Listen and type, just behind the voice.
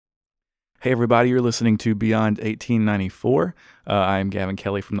Hey, everybody, you're listening to Beyond 1894. I am Gavin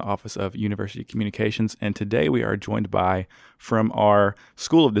Kelly from the Office of University Communications, and today we are joined by, from our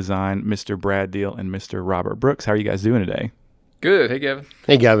School of Design, Mr. Brad Deal and Mr. Robert Brooks. How are you guys doing today? Good. Hey, Gavin.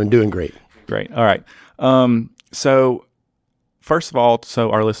 Hey, Gavin, doing great. Great. All right. So first of all, so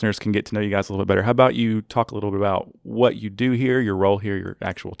our listeners can get to know you guys a little bit better, how about you talk a little bit about what you do here, your role here, your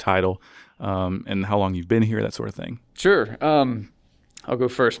actual title, and how long you've been here, that sort of thing. Sure. I'll go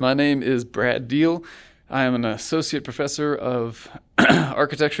first. My name is Brad Deal. I am an associate professor of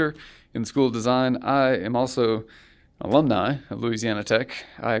architecture in the School of Design. I am also an alumni of Louisiana Tech.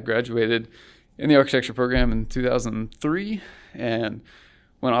 I graduated in the architecture program in 2003 and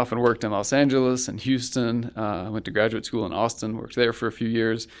went off and worked in Los Angeles and Houston. I went to graduate school in Austin, worked there for a few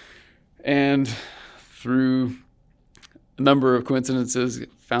years, and through a number of coincidences,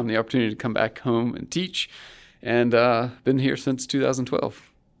 found the opportunity to come back home and teach, and been here since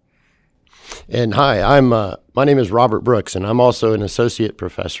 2012. And hi, my name is Robert Brooks, and I'm also an associate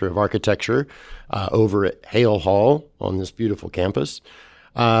professor of architecture over at Hale Hall on this beautiful campus.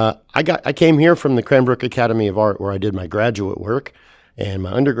 I came here from the Cranbrook Academy of Art, where I did my graduate work, and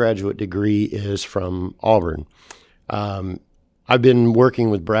my undergraduate degree is from Auburn. I've been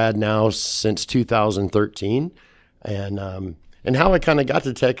working with Brad now since 2013, and how I kind of got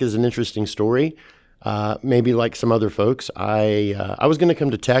to Tech is an interesting story. Maybe like some other folks, I was going to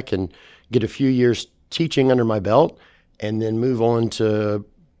come to Tech and get a few years teaching under my belt and then move on to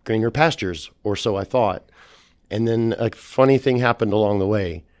greener pastures, or so I thought. And then a funny thing happened along the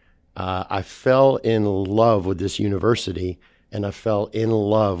way. I fell in love with this university, and I fell in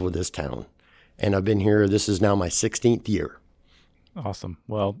love with this town. And I've been here, this is now my 16th year. Awesome.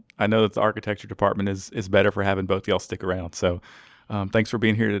 Well, I know that the architecture department is better for having both y'all stick around. So thanks for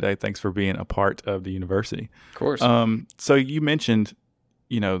being here today. Thanks for being a part of the university. Of course. So you mentioned,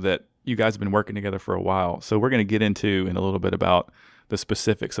 that you guys have been working together for a while. So we're going to get into in a little bit about the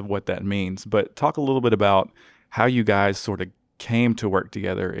specifics of what that means. But talk a little bit about how you guys sort of came to work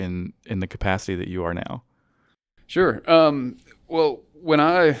together in the capacity that you are now. Sure. Well, when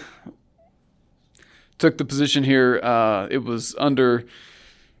I took the position here, it was under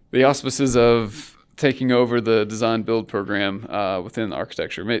the auspices of taking over the design build program within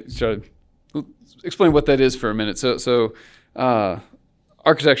architecture. Should I explain what that is for a minute? So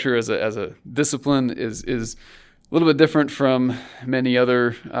architecture as a discipline is a little bit different from many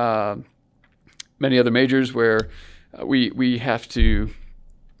other majors, where we have to.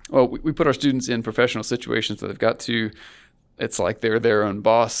 Well, we put our students in professional situations that they've got to. It's like they're their own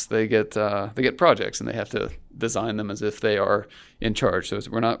boss. They get projects, and they have to design them as if they are in charge. So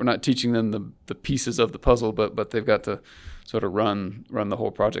we're not teaching them the pieces of the puzzle, but they've got to sort of run the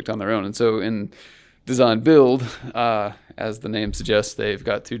whole project on their own. And so in design build, as the name suggests, they've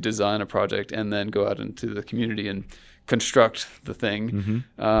got to design a project and then go out into the community and construct the thing,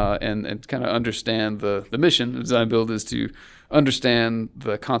 and kind of understand the mission of design build is to understand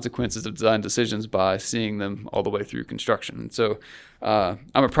the consequences of design decisions by seeing them all the way through construction. And so I'm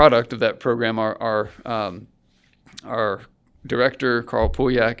a product of that program. Our director, Carl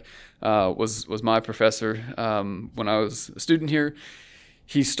Polyak, was my professor when I was a student here.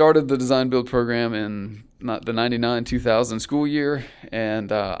 He started the design build program in the 99-2000 school year, and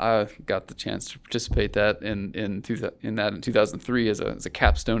I got the chance to participate in 2003 as a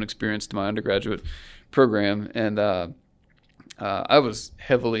capstone experience to my undergraduate program, and I was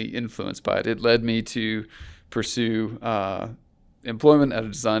heavily influenced by it. It led me to pursue employment at a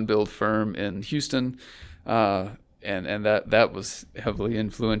design build firm in Houston, and that was heavily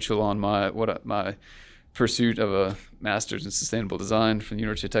influential on my pursuit of a master's in sustainable design from the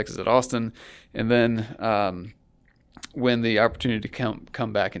University of Texas at Austin. And then when the opportunity to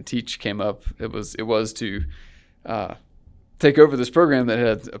come back and teach came up, it was to take over this program that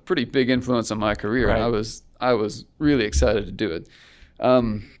had a pretty big influence on my career. Right. And I was really excited to do it.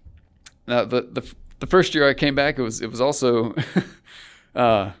 Now the first year I came back, it was also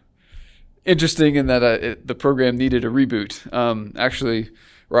interesting in that the program needed a reboot. Actually,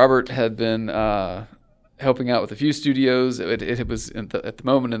 Robert had been helping out with a few studios. It was at the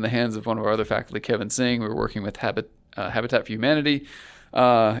moment in the hands of one of our other faculty, Kevin Singh. We were working with Habitat for Humanity,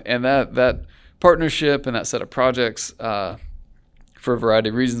 and that partnership and that set of projects, for a variety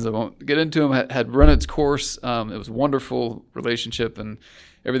of reasons I won't get into them, had run its course. It was a wonderful relationship and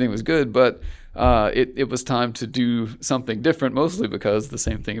everything was good, but it was time to do something different, mostly because the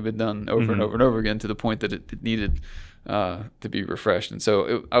same thing had been done over and over and over again, to the point that it needed to be refreshed. And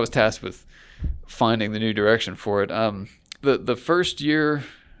so I was tasked with finding the new direction for it. The first year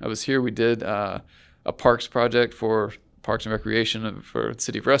I was here, we did a parks project for Parks and Recreation for the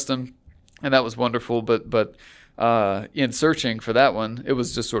city of Reston. and that was wonderful. But in searching for that one, it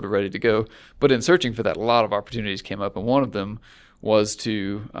was just sort of ready to go. But in searching for that, a lot of opportunities came up, and one of them was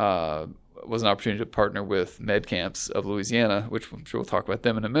an opportunity to partner with MedCamps of Louisiana, which I'm sure we'll talk about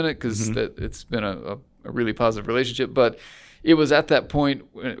them in a minute, because it's been a really positive relationship. But it was at that point,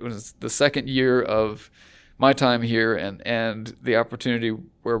 it was the second year of my time here, and the opportunity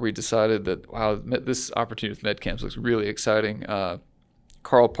where we decided that, wow, this opportunity with MedCamps looks really exciting.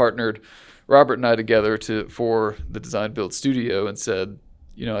 Carl partnered Robert and I together for the Design Build Studio and said,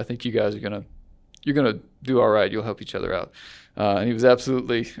 I think you guys you're gonna do all right. You'll help each other out. And he was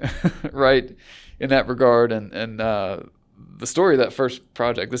absolutely right in that regard. And the story of that first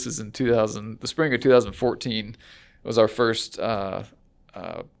project, this is in the spring of 2014, was our first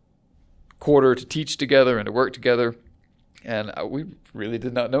quarter to teach together and to work together. And we really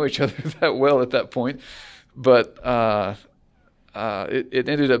did not know each other that well at that point. But it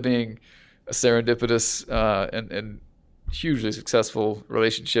ended up being a serendipitous and hugely successful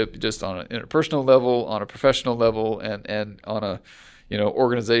relationship, just on an interpersonal level, on a professional level, and on a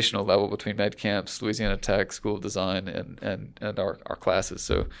organizational level between MedCamps, Louisiana Tech, School of Design, and our classes.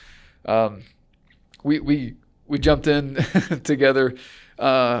 So we jumped in together.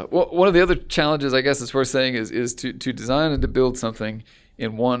 One of the other challenges, I guess it's worth saying, is to design and to build something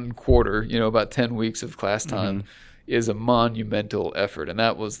in one quarter, about 10 weeks of class time, is a monumental effort. And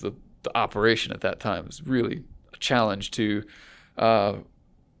that was the operation at that time. It was really a challenge now,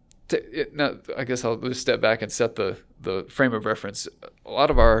 I guess I'll just step back and set the frame of reference. A lot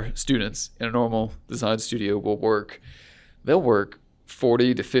of our students in a normal design studio they'll work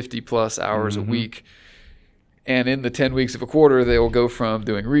 40 to 50 plus hours a week. And in the 10 weeks of a quarter, they will go from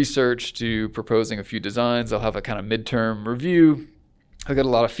doing research to proposing a few designs. They'll have a kind of midterm review. They'll get a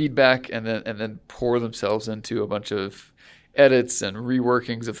lot of feedback and then pour themselves into a bunch of edits and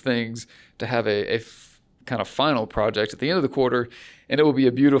reworkings of things to have a kind of final project at the end of the quarter. And it will be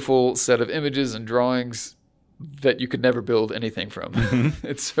a beautiful set of images and drawings that you could never build anything from.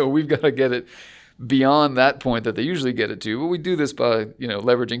 And so we've got to get it beyond that point that they usually get it to. But we do this by,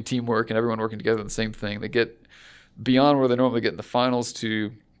 leveraging teamwork and everyone working together on the same thing. They get beyond where they normally get in the finals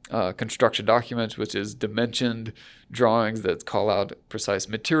to construction documents, which is dimensioned drawings that call out precise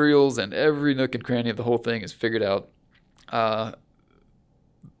materials, and every nook and cranny of the whole thing is figured out.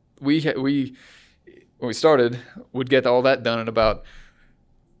 We when we started, would get all that done in about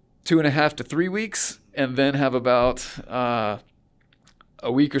 2.5 to 3 weeks, and then have about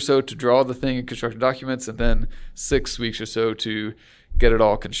a week or so to draw the thing in construction documents, and then 6 weeks or so to get it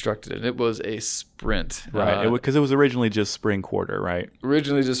all constructed. And it was a sprint. Right, because it was originally just spring quarter, right?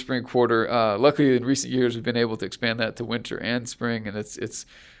 Originally just spring quarter. Luckily, in recent years, we've been able to expand that to winter and spring, and it's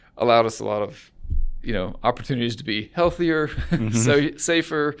allowed us a lot of opportunities to be healthier,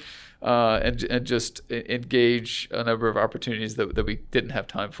 safer, and just engage a number of opportunities that we didn't have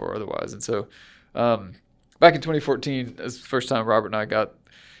time for otherwise. And so back in 2014, it was the first time Robert and I got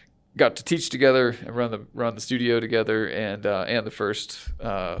to teach together and run the studio together, and the first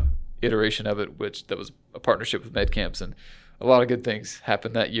iteration of it, that was a partnership with MedCamps, and a lot of good things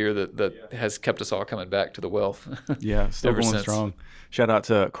happened that year that has kept us all coming back to the well. Yeah, still going strong. Shout out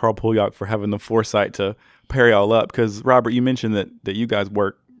to Carl Pulyak for having the foresight to pair y'all up, because Robert, you mentioned that you guys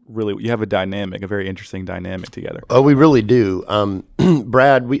work you have a very interesting dynamic together. Oh, we really do.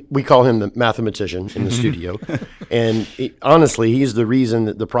 Brad, we call him the mathematician in the studio. And honestly, he's the reason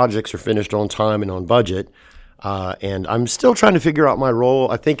that the projects are finished on time and on budget. And I'm still trying to figure out my role.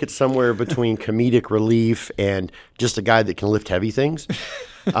 I think it's somewhere between comedic relief and just a guy that can lift heavy things.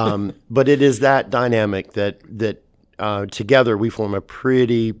 But it is that dynamic that together we form a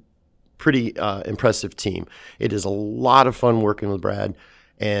pretty impressive team. It is a lot of fun working with Brad.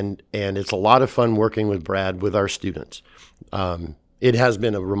 And it's a lot of fun working with Brad with our students. It has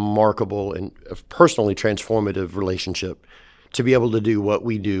been a remarkable and personally transformative relationship to be able to do what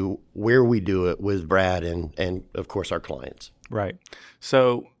we do, where we do it with Brad and of course, our clients. Right.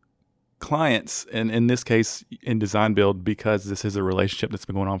 So clients, and in this case, in Design Build, because this is a relationship that's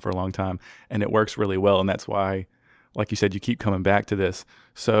been going on for a long time and it works really well. And that's why, like you said, you keep coming back to this.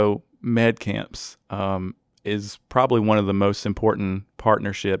 So MedCamps is probably one of the most important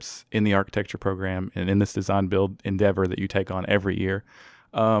partnerships in the architecture program and in this Design Build endeavor that you take on every year.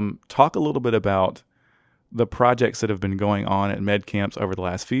 Talk a little bit about the projects that have been going on at MedCamps over the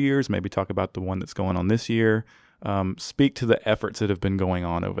last few years. Maybe talk about the one that's going on this year. Speak to the efforts that have been going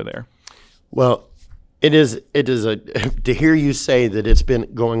on over there. Well, it is to hear you say that it's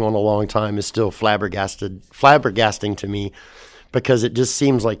been going on a long time is still flabbergasting to me, because it just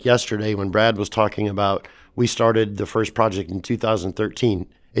seems like yesterday when Brad was talking about we started the first project in 2013.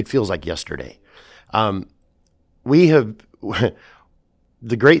 it feels like yesterday. We have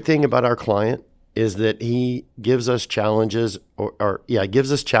the great thing about our client is that he gives us challenges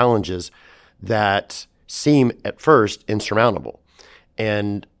gives us challenges that seem at first insurmountable.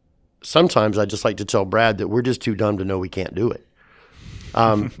 And sometimes I just like to tell Brad that we're just too dumb to know we can't do it.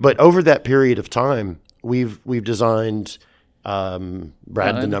 But over that period of time, we've designed,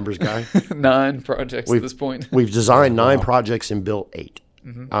 Brad, the numbers guy, 9 projects at this point. We've designed 9 projects and built 8.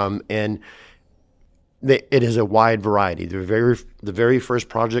 And it is a wide variety. The very first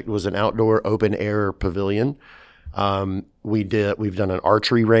project was an outdoor open air pavilion. We've done an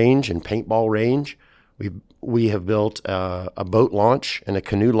archery range and paintball range. We have built a boat launch and a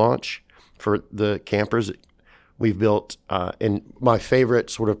canoe launch for the campers. We've built, and my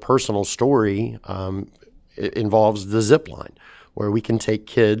favorite sort of personal story it involves the zip line, where we can take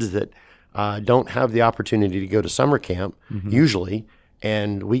kids that don't have the opportunity to go to summer camp usually,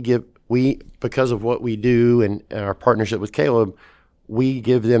 and because of what we do and our partnership with Caleb, we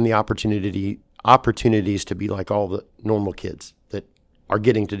give them the opportunities to be like all the normal kids that are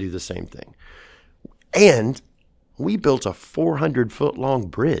getting to do the same thing. And we built a 400-foot long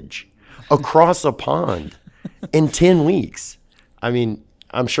bridge across a pond in 10 weeks. I mean,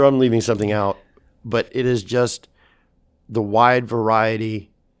 I'm sure I'm leaving something out, but it is just the wide variety.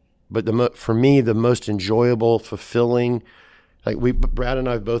 But for me, the most enjoyable, fulfilling, Brad and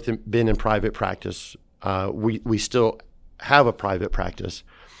I have both been in private practice. We still have a private practice,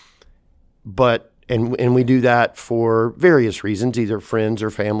 and we do that for various reasons, either friends or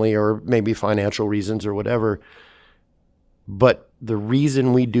family or maybe financial reasons or whatever. But the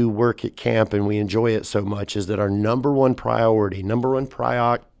reason we do work at camp and we enjoy it so much is that our number one prerogative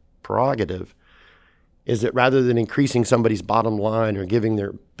is that rather than increasing somebody's bottom line or giving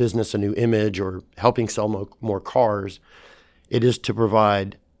their business a new image or helping sell more cars, it is to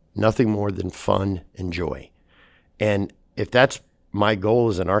provide nothing more than fun and joy. And if that's my goal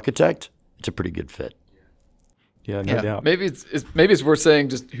as an architect, it's a pretty good fit. Yeah, no doubt. Maybe it's worth saying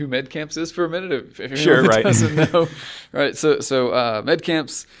just who MedCamps is for a minute. If sure, right. Doesn't know, right? So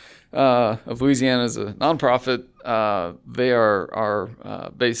MedCamps of Louisiana is a nonprofit. They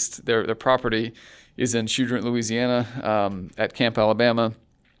are based. Their property is in Choudrant, Louisiana, at Camp Alabama,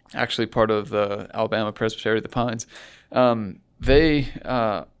 actually part of the Alabama Presbytery of the Pines. They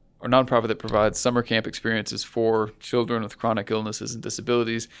are a nonprofit that provides summer camp experiences for children with chronic illnesses and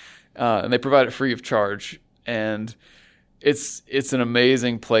disabilities, and they provide it free of charge. And it's an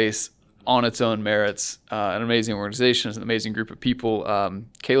amazing place on its own merits, an amazing organization, an amazing group of people.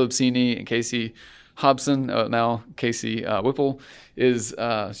 Caleb Sini and Casey Hobson, now Casey Whipple,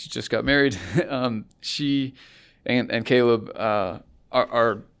 she just got married. She and Caleb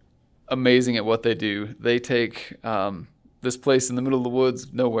are amazing at what they do. They take this place in the middle of the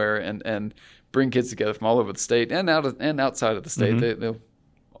woods, nowhere, and bring kids together from all over the state and outside of the state. They'll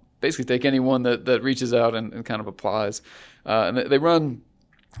basically take anyone that reaches out and kind of applies. And they run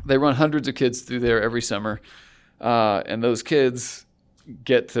hundreds of kids through there every summer. And those kids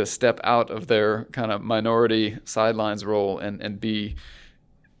get to step out of their kind of minority sidelines role and be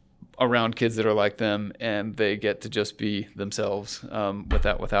around kids that are like them, and they get to just be themselves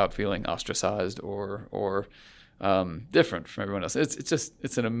without feeling ostracized or different from everyone else.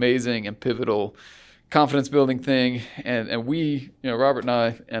 It's an amazing and pivotal confidence building thing, and we, Robert and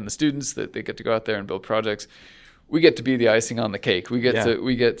I and the students that they get to go out there and build projects, we get to be the icing on the cake. We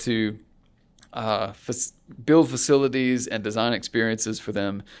get to build facilities and design experiences for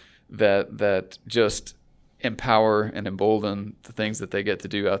them that just empower and embolden the things that they get to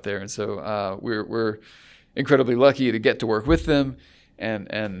do out there. And so we're incredibly lucky to get to work with them, and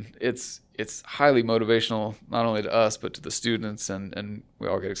it's highly motivational, not only to us but to the students, and we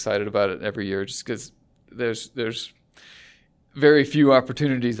all get excited about it every year just because there's very few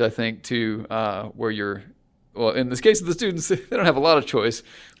opportunities, I think, to where in this case of the students, they don't have a lot of choice,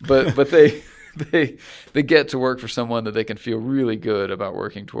 but they get to work for someone that they can feel really good about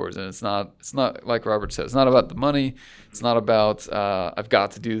working towards. And it's not like Robert said, it's not about the money. It's not about I've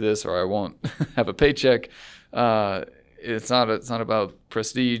got to do this or I won't have a paycheck. It's not about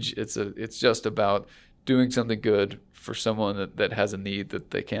prestige. It's just about doing something good for someone that has a need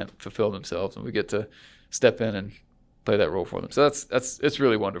that they can't fulfill themselves, and we get to step in and play that role for them. So it's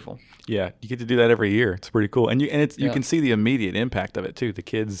really wonderful. Yeah, you get to do that every year. It's pretty cool, and you can see the immediate impact of it too. The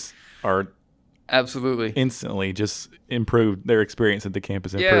kids are absolutely instantly just improved. Their experience at the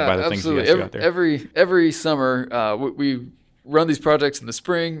campus improved by the things you guys do out there. Every summer, we run these projects in the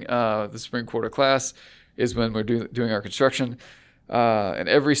spring. The spring quarter class is when we're doing our construction. And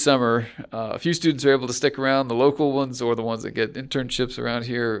every summer, a few students are able to stick around. The local ones or the ones that get internships around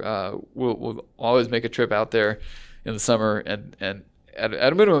here will always make a trip out there in the summer and at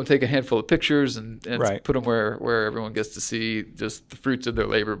a minimum take a handful of pictures and Right. put them where everyone gets to see just the fruits of their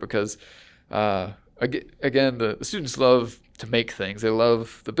labor because again, the students love to make things. They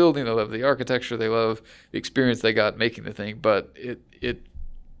love the building, they love the architecture, they love the experience they got making the thing, but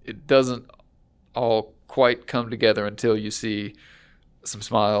it doesn't all quite come together until you see some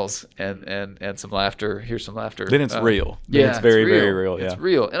smiles and some laughter. Here's some laughter. Then it's real. Then Yeah, it's very, very real. Yeah. It's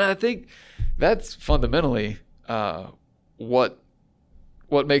real, and I think that's fundamentally what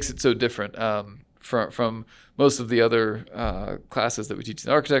makes it so different from most of the other classes that we teach in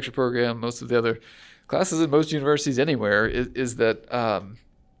the architecture program. Most of the other classes in most universities anywhere is that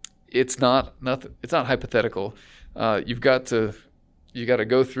it's not hypothetical. You got to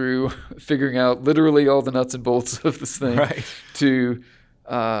go through figuring out literally all the nuts and bolts of this thing Right. to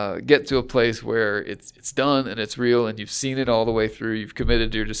get to a place where it's done and it's real and you've seen it all the way through. You've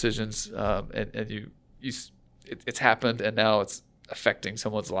committed to your decisions and it's happened and now it's affecting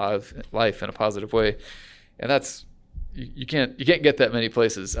someone's life in a positive way. And that's you can't get that many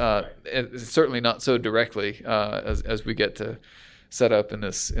places. It's certainly not so directly as we get to set up in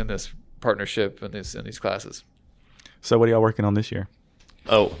this partnership and these classes. So what are y'all working on this year?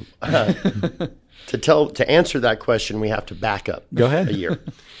 Oh, to answer that question, we have to back up. Go ahead. A year.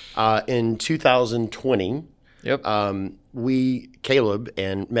 In 2020, Yep. Caleb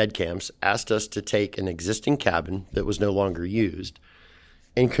and MedCamps asked us to take an existing cabin that was no longer used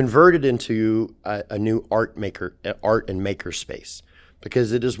and convert it into a new art and maker space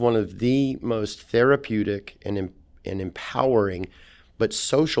because it is one of the most therapeutic and empowering but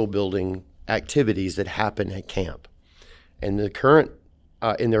social building activities that happen at camp. And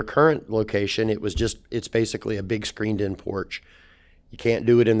in their current location, it's basically a big screened-in porch. You can't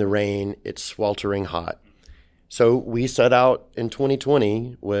do it in the rain. It's sweltering hot. So we set out in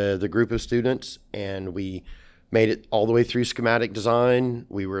 2020 with a group of students, and we made it all the way through schematic design.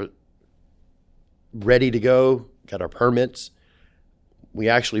 We were ready to go, got our permits. We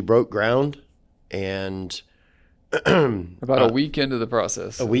actually broke ground, and About a week into the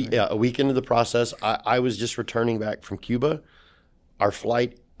process. a week into the process, I was just returning back from Cuba. Our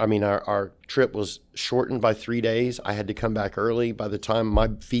trip was shortened by 3 days. I had to come back early. By the time my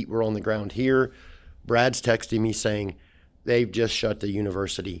feet were on the ground here, Brad's texting me saying, they've just shut the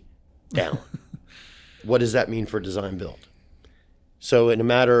university down. What does that mean for design build? So in a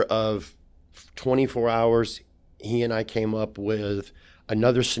matter of 24 hours, he and I came up with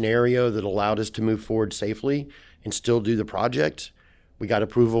another scenario that allowed us to move forward safely and still do the project. We got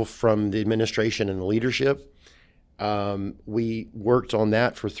approval from the administration and the leadership. We worked on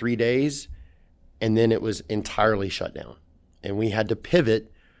that for 3 days, and then it was entirely shut down. And we had to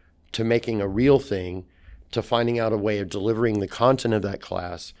pivot to making a real thing, to finding out a way of delivering the content of that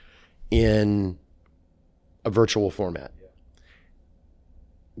class in a virtual format.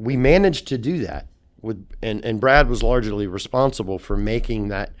 We managed to do that, and Brad was largely responsible for making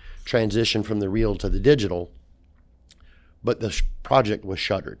that transition from the real to the digital, but the project was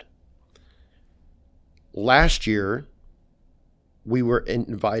shuttered. Last year, we were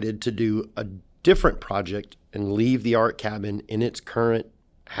invited to do a different project and leave the art cabin in its current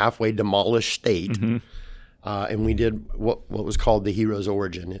halfway demolished state. Mm-hmm. And we did what was called the Hero's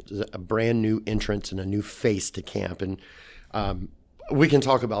Origin. It was a brand new entrance and a new face to camp. And we can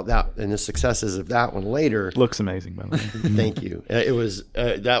talk about that and the successes of that one later. Looks amazing, by the way. Thank you.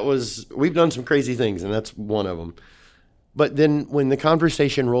 We've done some crazy things, and that's one of them. But then when the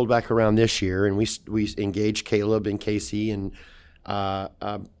conversation rolled back around this year, and we engaged Caleb and Casey and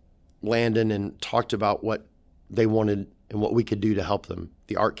Landon and talked about what they wanted and what we could do to help them,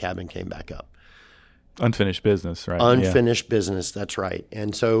 the art cabin came back up. Unfinished business, right? Unfinished business, that's right.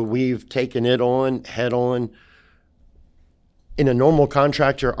 And so we've taken it on head on. In a normal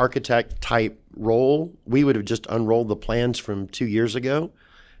contractor architect type role, we would have just unrolled the plans from 2 years ago,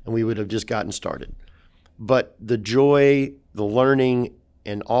 and we would have just gotten started. But the joy, the learning,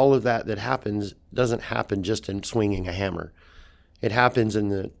 and all of that happens doesn't happen just in swinging a hammer. It happens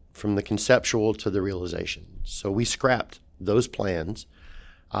from the conceptual to the realization. So we scrapped those plans,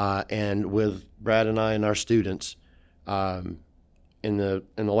 and with Brad and I and our students, in the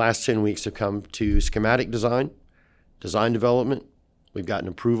last 10 weeks have come to schematic design development. We've gotten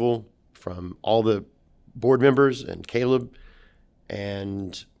approval from all the board members and Caleb,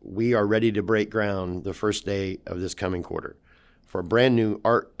 and we are ready to break ground the first day of this coming quarter for a brand new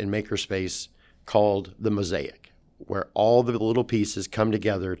art and maker space called The Mosaic, where all the little pieces come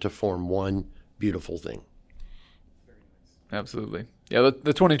together to form one beautiful thing. Absolutely. Yeah,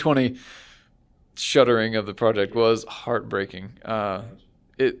 the 2020 shuttering of the project was heartbreaking.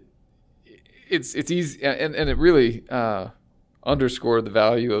 It's easy, and it really underscored the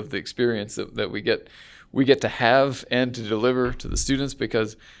value of the experience that we get to have and to deliver to the students,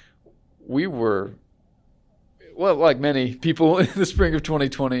 because we were, well, like many people in the spring of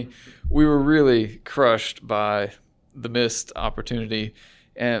 2020, we were really crushed by the missed opportunity,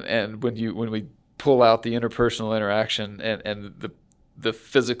 and when we pull out the interpersonal interaction and the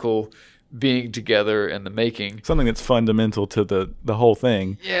physical being together and the making, something that's fundamental to the whole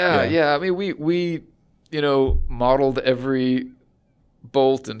thing. Yeah. I mean, we modeled every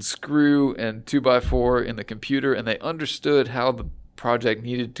bolt and screw and 2x4 in the computer, and they understood how the project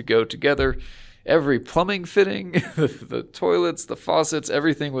needed to go together. Every plumbing fitting, the toilets, the faucets,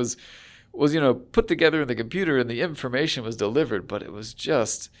 everything was put together in the computer, and the information was delivered, but it was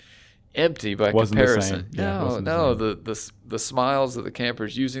just empty by comparison. The smiles of the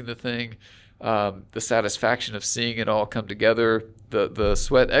campers using the thing, the satisfaction of seeing it all come together, the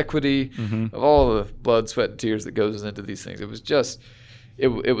sweat equity of all the blood, sweat, and tears that goes into these things. It was just,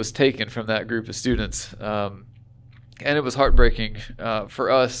 it was taken from that group of students. And it was heartbreaking for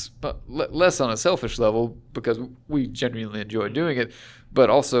us, but less on a selfish level, because we genuinely enjoyed doing it, but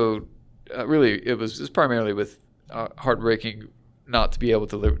also really it was primarily with heartbreaking not to be able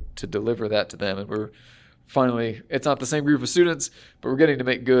to deliver that to them. And we're finally, it's not the same group of students, but we're getting to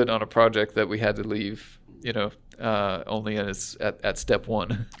make good on a project that we had to leave, only at step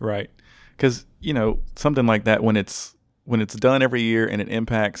one. Right. Because, something like that, when it's done every year and it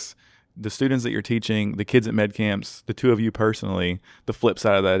impacts the students that you're teaching, the kids at med camps, the two of you personally, the flip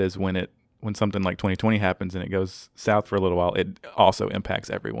side of that is when something like 2020 happens and it goes south for a little while, it also impacts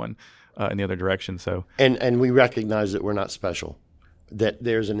everyone in the other direction. So and we recognize that we're not special, that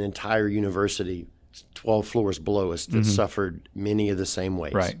there's an entire university 12 floors below us that suffered many of the same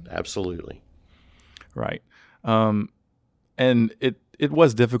ways. Right. Absolutely. Right. And it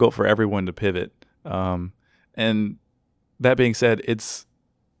was difficult for everyone to pivot. And that being said, it's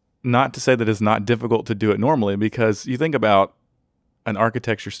not to say that it's not difficult to do it normally, because you think about an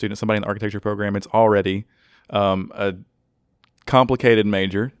architecture student, somebody in the architecture program, it's already a complicated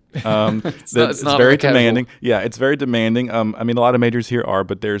major. It's very demanding. Yeah, it's very demanding. A lot of majors here are,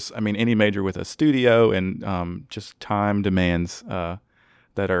 but there's, any major with a studio and just time demands that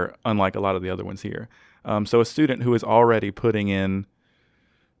are unlike a lot of the other ones here. So a student who is already putting in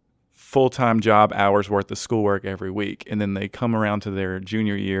full-time job hours worth of schoolwork every week, and then they come around to their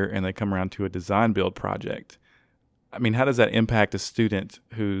junior year and they come around to a design build project. How does that impact a student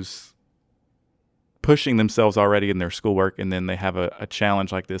who's pushing themselves already in their schoolwork, and then they have a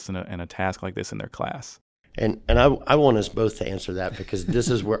challenge like this and a task like this in their class? And I want us both to answer that, because this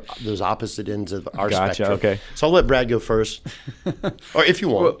is where those opposite ends of our spectrum. Okay. So I'll let Brad go first, or if you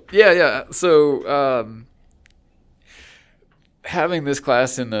want. Well, yeah. So having this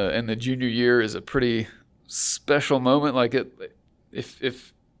class in the junior year is a pretty special moment. Like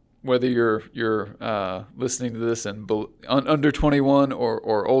if whether you're listening to this and under 21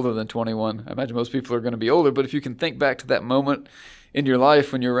 or older than 21, I imagine most people are going to be older. But if you can think back to that moment in your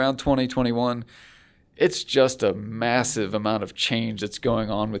life when you're around 20, 21, it's just a massive amount of change that's going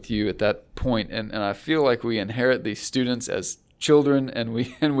on with you at that point. And I feel like we inherit these students as children, and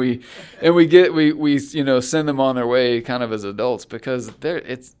we send them on their way kind of as adults, because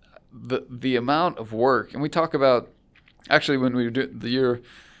it's the amount of work. And we talk about, actually, when we do the year,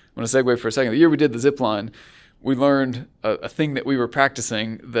 I'm going to segue for a second. The year we did the zip line, we learned a thing that we were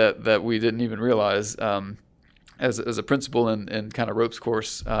practicing that we didn't even realize. As a principal in kind of ropes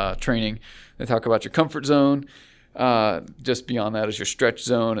course training, they talk about your comfort zone. Just beyond that is your stretch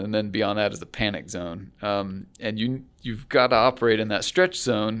zone, and then beyond that is the panic zone. And you've got to operate in that stretch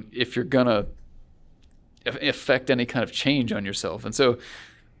zone if you're gonna affect any kind of change on yourself. And so,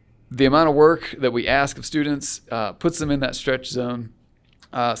 the amount of work that we ask of students puts them in that stretch zone.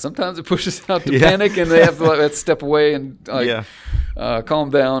 Sometimes it pushes them out to panic, and they have to step away and calm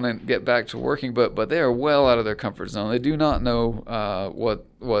down and get back to working. But they are well out of their comfort zone. They do not know what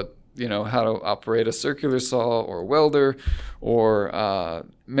how to operate a circular saw or a welder, or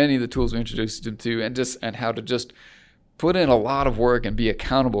many of the tools we introduced them to, and how to just put in a lot of work and be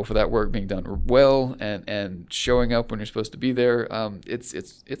accountable for that work being done well, and showing up when you're supposed to be there.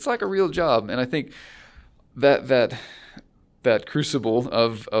 It's like a real job, and I think that crucible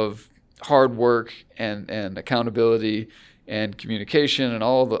of hard work and accountability and communication and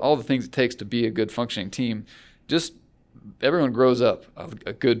all the things it takes to be a good functioning team, just everyone grows up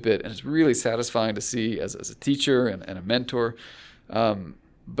a good bit, and it's really satisfying to see as a teacher and a mentor.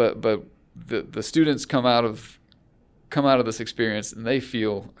 But the students come out of come out of this experience and they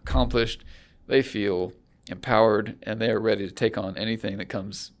feel accomplished, they feel empowered, and they are ready to take on anything that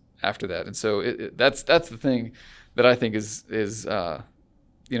comes after that. And so that's the thing that I think is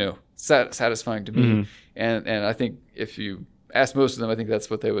satisfying to me. Mm-hmm. And I think if you ask most of them, I think that's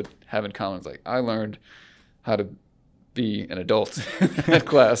what they would have in common. It's like, I learned how to be an adult in that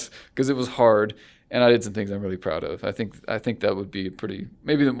class because it was hard, and I did some things I'm really proud of. I think that would be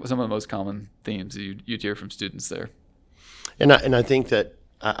some of the most common themes that you'd hear from students there. And I think that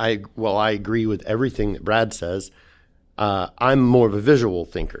I agree with everything that Brad says. I'm more of a visual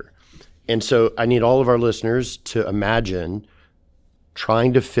thinker. And so I need all of our listeners to imagine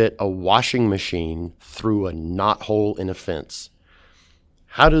trying to fit a washing machine through a knot hole in a fence.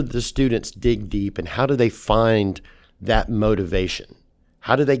 How do the students dig deep, and how do they find that motivation?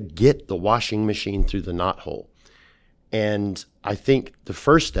 How do they get the washing machine through the knot hole? And I think the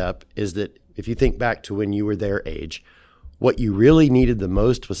first step is that if you think back to when you were their age, what you really needed the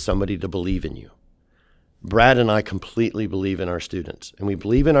most was somebody to believe in you. Brad and I completely believe in our students, and we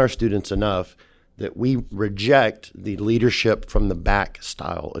believe in our students enough that we reject the leadership from the back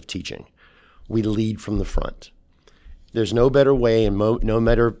style of teaching. We lead from the front. There's no better way and no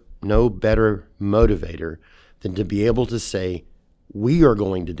better motivator than to be able to say, we are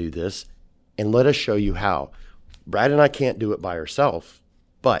going to do this, and let us show you how. Brad and I can't do it by ourselves,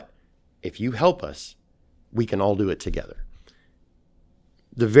 but if you help us, we can all do it together.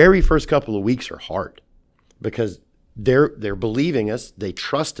 The very first couple of weeks are hard because they're believing us, they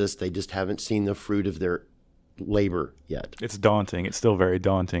trust us, they just haven't seen the fruit of their labor yet. It's daunting. It's still very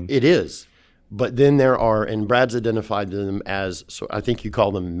daunting. It is. But then there are, and Brad's identified them as, so I think you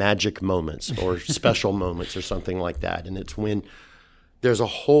call them magic moments or special moments or something like that. And it's when there's a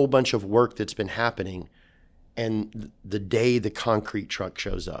whole bunch of work that's been happening, and the day the concrete truck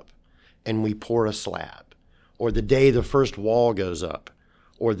shows up and we pour a slab, or the day the first wall goes up,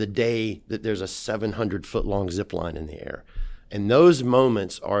 or the day that there's a 700-foot long zip line in the air. And those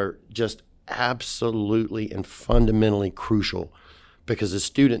moments are just absolutely and fundamentally crucial because the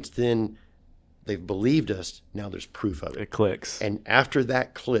students then, they've believed us, now there's proof of it. It clicks. And after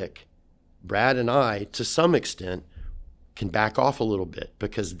that click, Brad and I, to some extent, can back off a little bit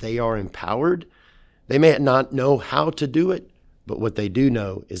because they are empowered. They may not know how to do it, but what they do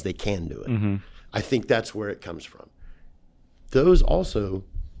know is they can do it. Mm-hmm. I think that's where it comes from. Those also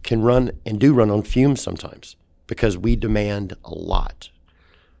can run and do run on fumes sometimes because we demand a lot.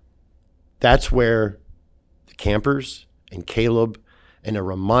 That's where the campers and Caleb, and a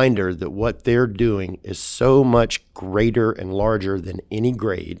reminder that what they're doing is so much greater and larger than any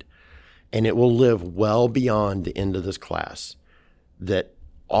grade, and it will live well beyond the end of this class, that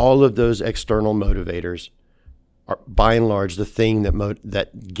all of those external motivators are, by and large, the thing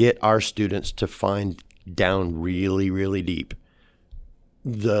that get our students to find down really, really deep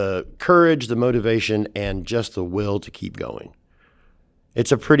the courage, the motivation, and just the will to keep going.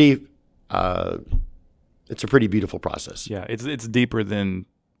 It's a pretty beautiful process. Yeah, it's deeper than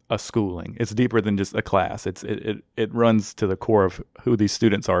a schooling. It's deeper than just a class. It runs to the core of who these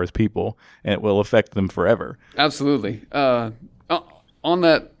students are as people, and it will affect them forever. Absolutely. In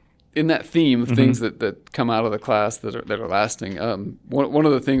that theme of things that come out of the class that are lasting, one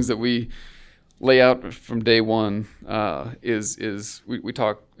of the things that we lay out from day one is we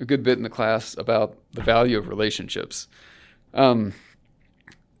talk a good bit in the class about the value of relationships. And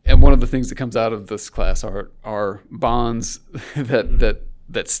one of the things that comes out of this class are bonds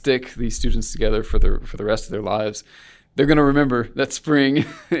that stick these students together for the rest of their lives. They're going to remember that spring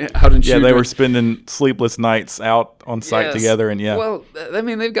out in Shoe. Yeah, they were spending sleepless nights out on site together, and yeah. Well, I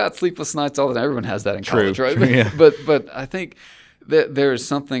mean, they've got sleepless nights all the time. Everyone has that in college, right? Yeah. But I think that there is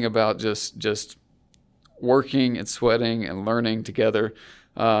something about just working and sweating and learning together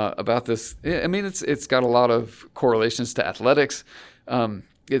about this. I mean, it's got a lot of correlations to athletics.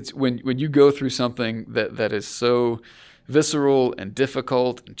 It's when you go through something that is so visceral and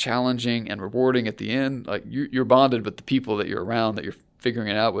difficult and challenging and rewarding at the end, like you're bonded with the people that you're around, that you're figuring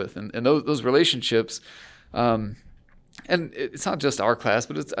it out with, and those relationships. And it's not just our class,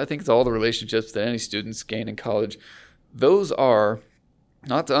 but I think it's all the relationships that any students gain in college. Those are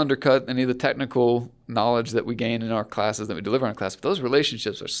not to undercut any of the technical knowledge that we gain in our classes, that we deliver in our class, but those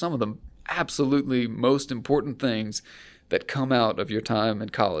relationships are some of the absolutely most important things that come out of your time in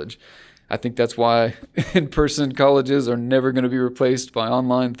college. I think that's why in-person colleges are never going to be replaced by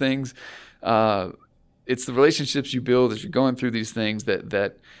online things. It's the relationships you build as you're going through these things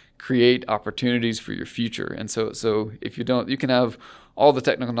that create opportunities for your future. And so if you don't, you can have all the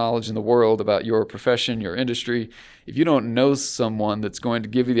technical knowledge in the world about your profession, your industry. If you don't know someone that's going to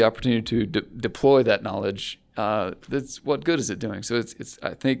give you the opportunity to deploy that knowledge that's what good is it doing? So it's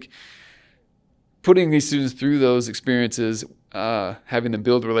I think putting these students through those experiences, having them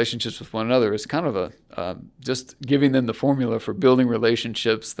build relationships with one another is kind of just giving them the formula for building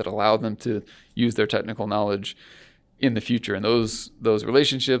relationships that allow them to use their technical knowledge in the future. And those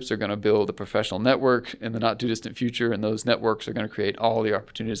relationships are going to build a professional network in the not too distant future. And those networks are going to create all the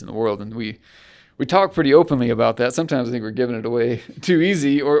opportunities in the world. And we talk pretty openly about that. Sometimes I think we're giving it away too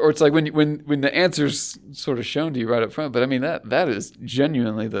easy, or it's like when the answer's sort of shown to you right up front. But I mean, that is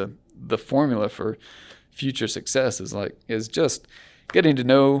genuinely the formula for future success is just getting to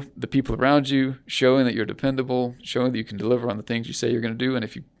know the people around you, showing that you're dependable, showing that you can deliver on the things you say you're going to do, and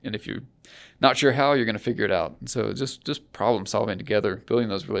if you're not sure how, you're going to figure it out. And so just problem solving together, building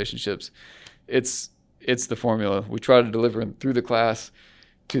those relationships, it's the formula. We try to deliver through the class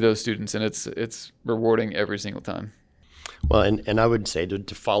to those students, and it's rewarding every single time. Well, and I would say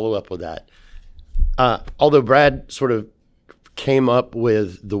to follow up with that, although Brad sort of came up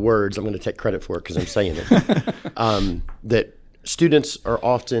with the words, I'm going to take credit for it because I'm saying it, that students are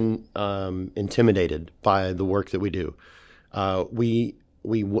often intimidated by the work that we do. We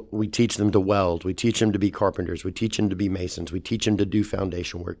teach them to weld. We teach them to be carpenters. We teach them to be masons. We teach them to do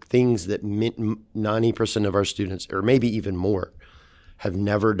foundation work, things that 90% of our students, or maybe even more, have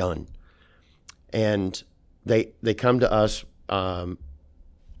never done. And they come to us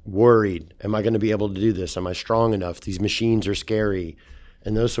worried. Am I going to be able to do this? Am I strong enough? These machines are scary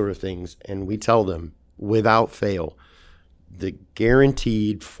and those sort of things. And we tell them without fail, the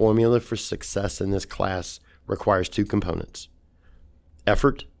guaranteed formula for success in this class requires two components: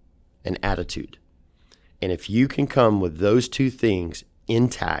 effort and attitude. And if you can come with those two things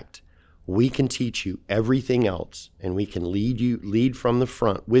intact, we can teach you everything else, and we can lead from the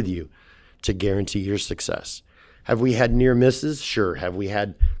front with you to guarantee your success. Have we had near misses? Sure. Have we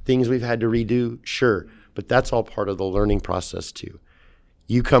had things we've had to redo? Sure. But that's all part of the learning process too.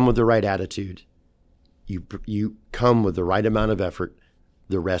 You come with the right attitude. You come with the right amount of effort.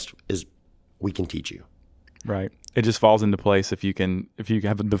 The rest is we can teach you. Right. It just falls into place if you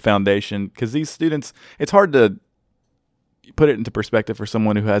have the foundation, because these students, it's hard to put it into perspective for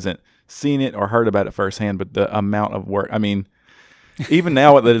someone who hasn't seen it or heard about it firsthand, but the amount of work, I mean, even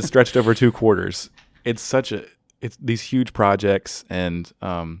now that it's stretched over 2 quarters, it's these huge projects and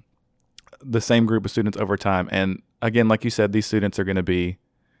the same group of students over time. And again, like you said, these students are going to be,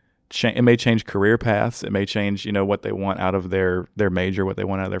 it may change career paths. It may change, what they want out of their major, what they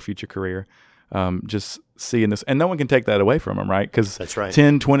want out of their future career. Just seeing this, and no one can take that away from them, right? Because that's right.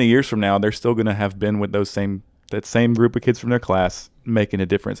 10, 20 years from now, they're still going to have been with that same group of kids from their class making a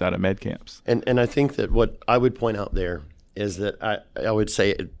difference out of med camps. And I think that what I would point out there is that I would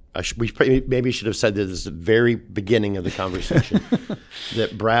say we maybe should have said this at the very beginning of the conversation,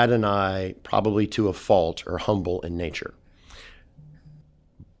 that Brad and I, probably to a fault, are humble in nature.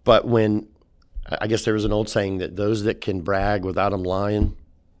 But I guess there was an old saying that those that can brag without them lying,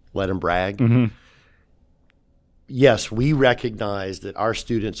 let them brag. Mm-hmm. Yes, we recognize that our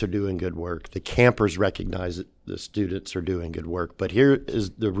students are doing good work. The campers recognize that the students are doing good work. But here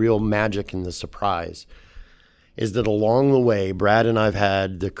is the real magic and the surprise, is that along the way, Brad and I have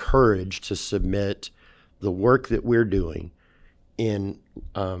had the courage to submit the work that we're doing in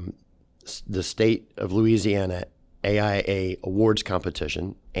the state of Louisiana AIA awards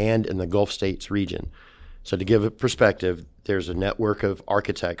competition and in the Gulf States region. So to give a perspective, there's a network of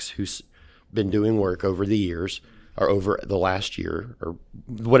architects who's been doing work over the years, or over the last year, or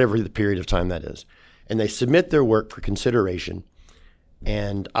whatever the period of time that is. And they submit their work for consideration.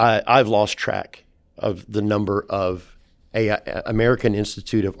 And I've lost track of the number of American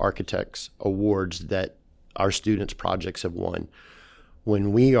Institute of Architects awards that our students' projects have won.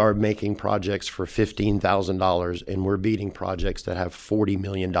 When we are making projects for $15,000 and we're beating projects that have $40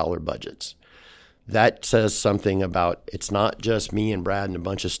 million budgets, that says something about, it's not just me and Brad and a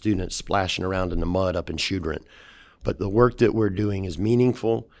bunch of students splashing around in the mud up in Shudrint, but the work that we're doing is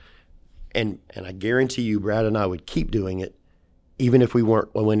meaningful. And I guarantee you, Brad and I would keep doing it even if we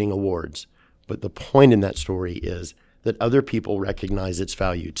weren't winning awards. But the point in that story is that other people recognize its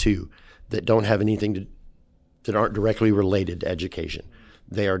value too, that don't have anything that aren't directly related to education.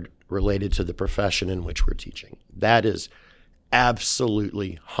 They are related to the profession in which we're teaching. That is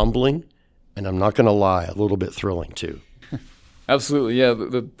absolutely humbling, and I'm not going to lie, a little bit thrilling too. Absolutely, yeah.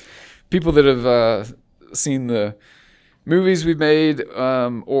 The people that have seen the movies we've made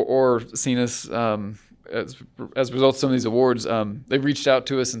or seen us as a result of some of these awards, they've reached out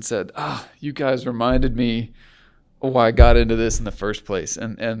to us and said, you guys reminded me of why I got into this in the first place.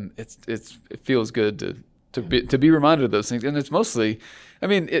 And it feels good to be reminded of those things. And it's mostly, I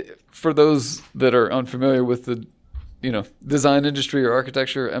mean, for those that are unfamiliar with the design industry or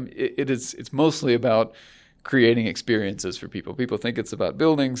architecture, it's mostly about creating experiences for people. People think it's about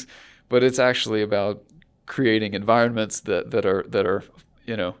buildings, but it's actually about creating environments that are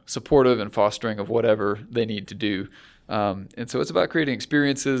supportive and fostering of whatever they need to do. And so it's about creating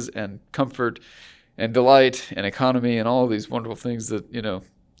experiences and comfort and delight and economy and all of these wonderful things that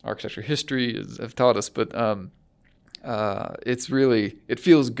architecture history have taught us. But it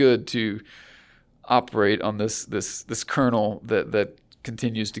feels good to operate on this kernel that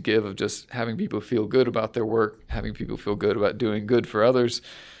continues to give of just having people feel good about their work, having people feel good about doing good for others,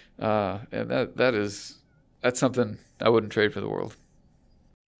 and that's something I wouldn't trade for the world.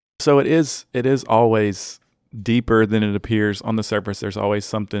 So it is always deeper than it appears on the surface. There's always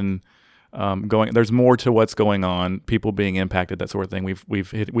something going. There's more to what's going on. People being impacted, that sort of thing.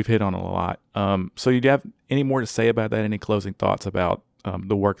 We've hit on it a lot. So you have any more to say about that? Any closing thoughts about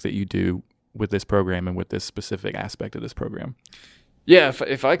the work that you do with this program and with this specific aspect of this program? Yeah,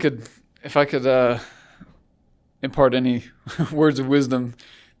 if I could impart any words of wisdom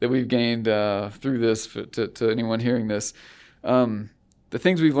that we've gained through this to anyone hearing this, the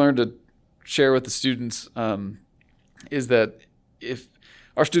things we've learned to share with the students is that if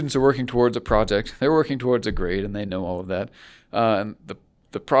our students are working towards a project, they're working towards a grade, and they know all of that. And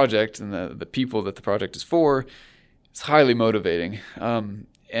the project and the people that the project is for is highly motivating.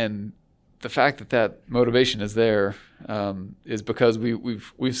 And the fact that motivation is there is because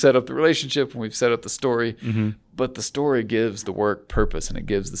we've set up the relationship and we've set up the story. Mm-hmm. But the story gives the work purpose, and it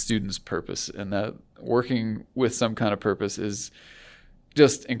gives the students purpose. And that working with some kind of purpose is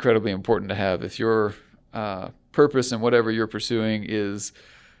just incredibly important to have. If your purpose and whatever you're pursuing is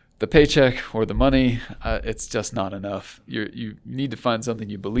the paycheck or the money, it's just not enough. You need to find something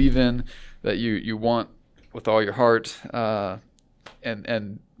you believe in, that you want with all your heart,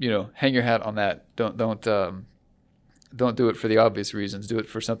 and hang your hat on that. Don't do it for the obvious reasons. Do it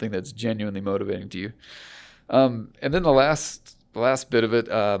for something that's genuinely motivating to you. And then the last bit of it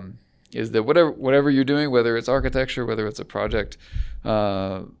is that whatever you're doing, whether it's architecture, whether it's a project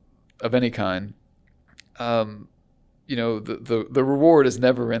of any kind, the reward is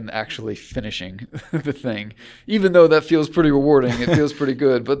never in actually finishing the thing, even though that feels pretty rewarding. It feels pretty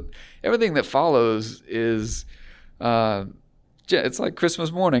good, but everything that follows is, it's like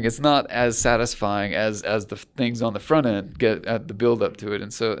Christmas morning. It's not as satisfying as the things on the front end get at the build up to it.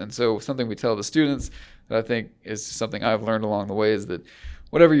 And so something we tell the students that I think is something I've learned along the way is that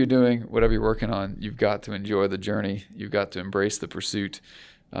whatever you're doing, whatever you're working on, you've got to enjoy the journey. You've got to embrace the pursuit,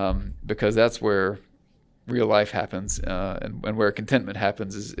 because that's where real life happens, and where contentment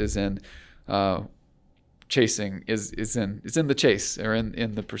happens is in chasing, is in the chase, or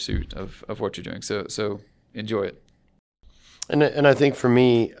in the pursuit of what you're doing. So enjoy it. And I think for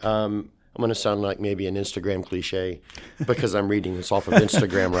me, I'm going to sound like maybe an Instagram cliche because I'm reading this off of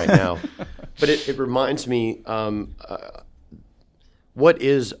Instagram right now, but it reminds me, what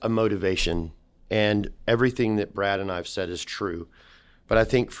is a motivation? And everything that Brad and I've said is true. But I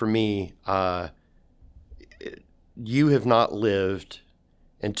think for me, you have not lived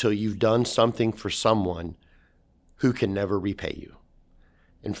until you've done something for someone who can never repay you.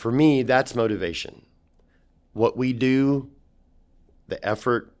 And for me, that's motivation. What we do, the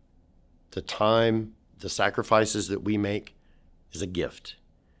effort, the time, the sacrifices that we make is a gift.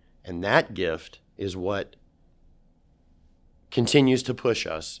 And that gift is what continues to push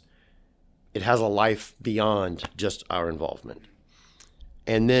us. It has a life beyond just our involvement.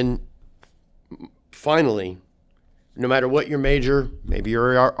 And then finally, no matter what your major, maybe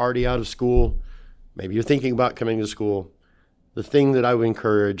you're already out of school, maybe you're thinking about coming to school, the thing that I would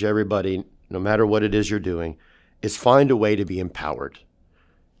encourage everybody, no matter what it is you're doing, is find a way to be empowered.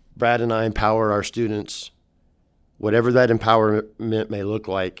 Brad and I empower our students. Whatever that empowerment may look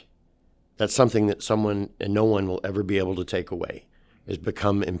like, that's something that someone and no one will ever be able to take away, is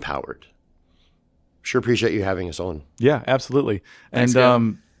become empowered. Sure appreciate you having us on. Yeah, absolutely. Thanks,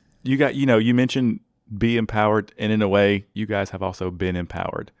 and you mentioned be empowered, and in a way, you guys have also been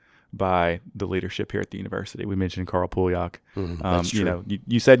empowered by the leadership here at the university. We mentioned Carl Pulyak. That's true.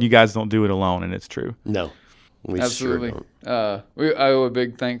 You said you guys don't do it alone, and it's true. No, we absolutely. Sure don't. I owe a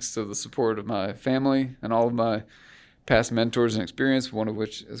big thanks to the support of my family and all of my past mentors and experience, one of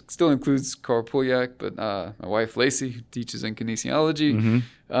which still includes Carl Pulyak, but my wife Lacey, who teaches in kinesiology,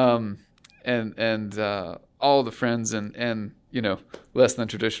 and all the friends and less than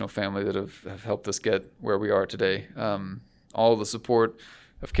traditional family that have helped us get where we are today. All the support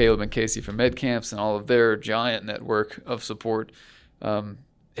of Caleb and Casey from MedCamps and all of their giant network of support.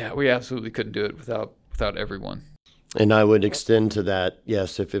 We absolutely couldn't do it without without everyone. And I would extend to that,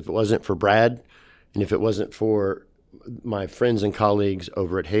 yes, if it wasn't for Brad and if it wasn't for my friends and colleagues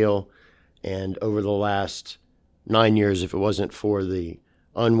over at Hale, and over the last 9 years, if it wasn't for the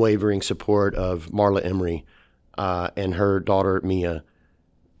unwavering support of Marla Emery and her daughter Mia,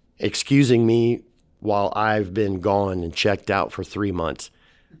 excusing me while I've been gone and checked out for 3 months,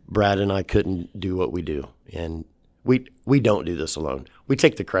 Brad and I couldn't do what we do. And we don't do this alone. We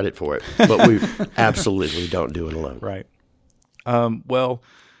take the credit for it, but we absolutely don't do it alone. Right. Well,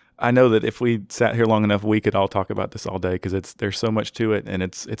 I know that if we sat here long enough, we could all talk about this all day because there's so much to it, and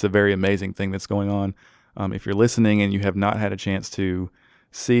it's a very amazing thing that's going on. If you're listening and you have not had a chance to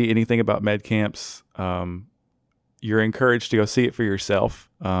see anything about med camps, you're encouraged to go see it for yourself.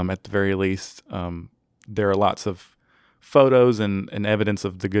 At the very least, there are lots of photos and evidence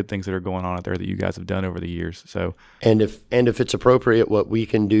of the good things that are going on out there that you guys have done over the years. So, and if it's appropriate, what we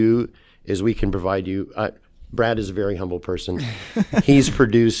can do is we can provide you. Brad is a very humble person. He's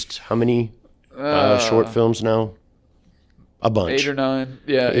produced how many short films now? A bunch. 8 or 9.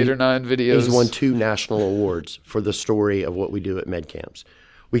 Yeah, 8 or 9 videos. He's won 2 national awards for the story of what we do at med camps.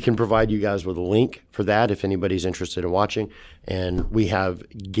 We can provide you guys with a link for that if anybody's interested in watching. And we have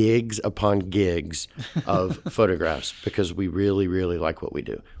gigs upon gigs of photographs because we really, really like what we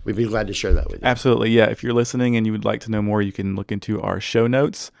do. We'd be glad to share that with you. Absolutely. Yeah. If you're listening and you would like to know more, you can look into our show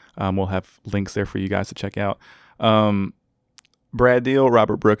notes. We'll have links there for you guys to check out. Brad Deal,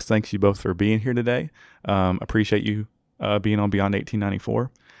 Robert Brooks, thanks you both for being here today. Appreciate you being on Beyond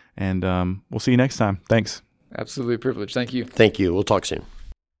 1894. And we'll see you next time. Thanks. Absolutely a privilege. Thank you. Thank you. We'll talk soon.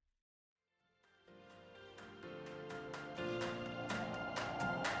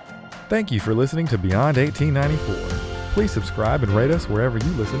 Thank you for listening to Beyond 1894. Please subscribe and rate us wherever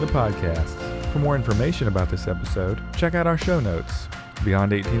you listen to podcasts. For more information about this episode, check out our show notes.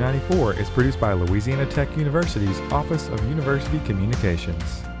 Beyond 1894 is produced by Louisiana Tech University's Office of University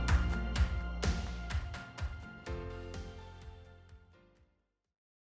Communications.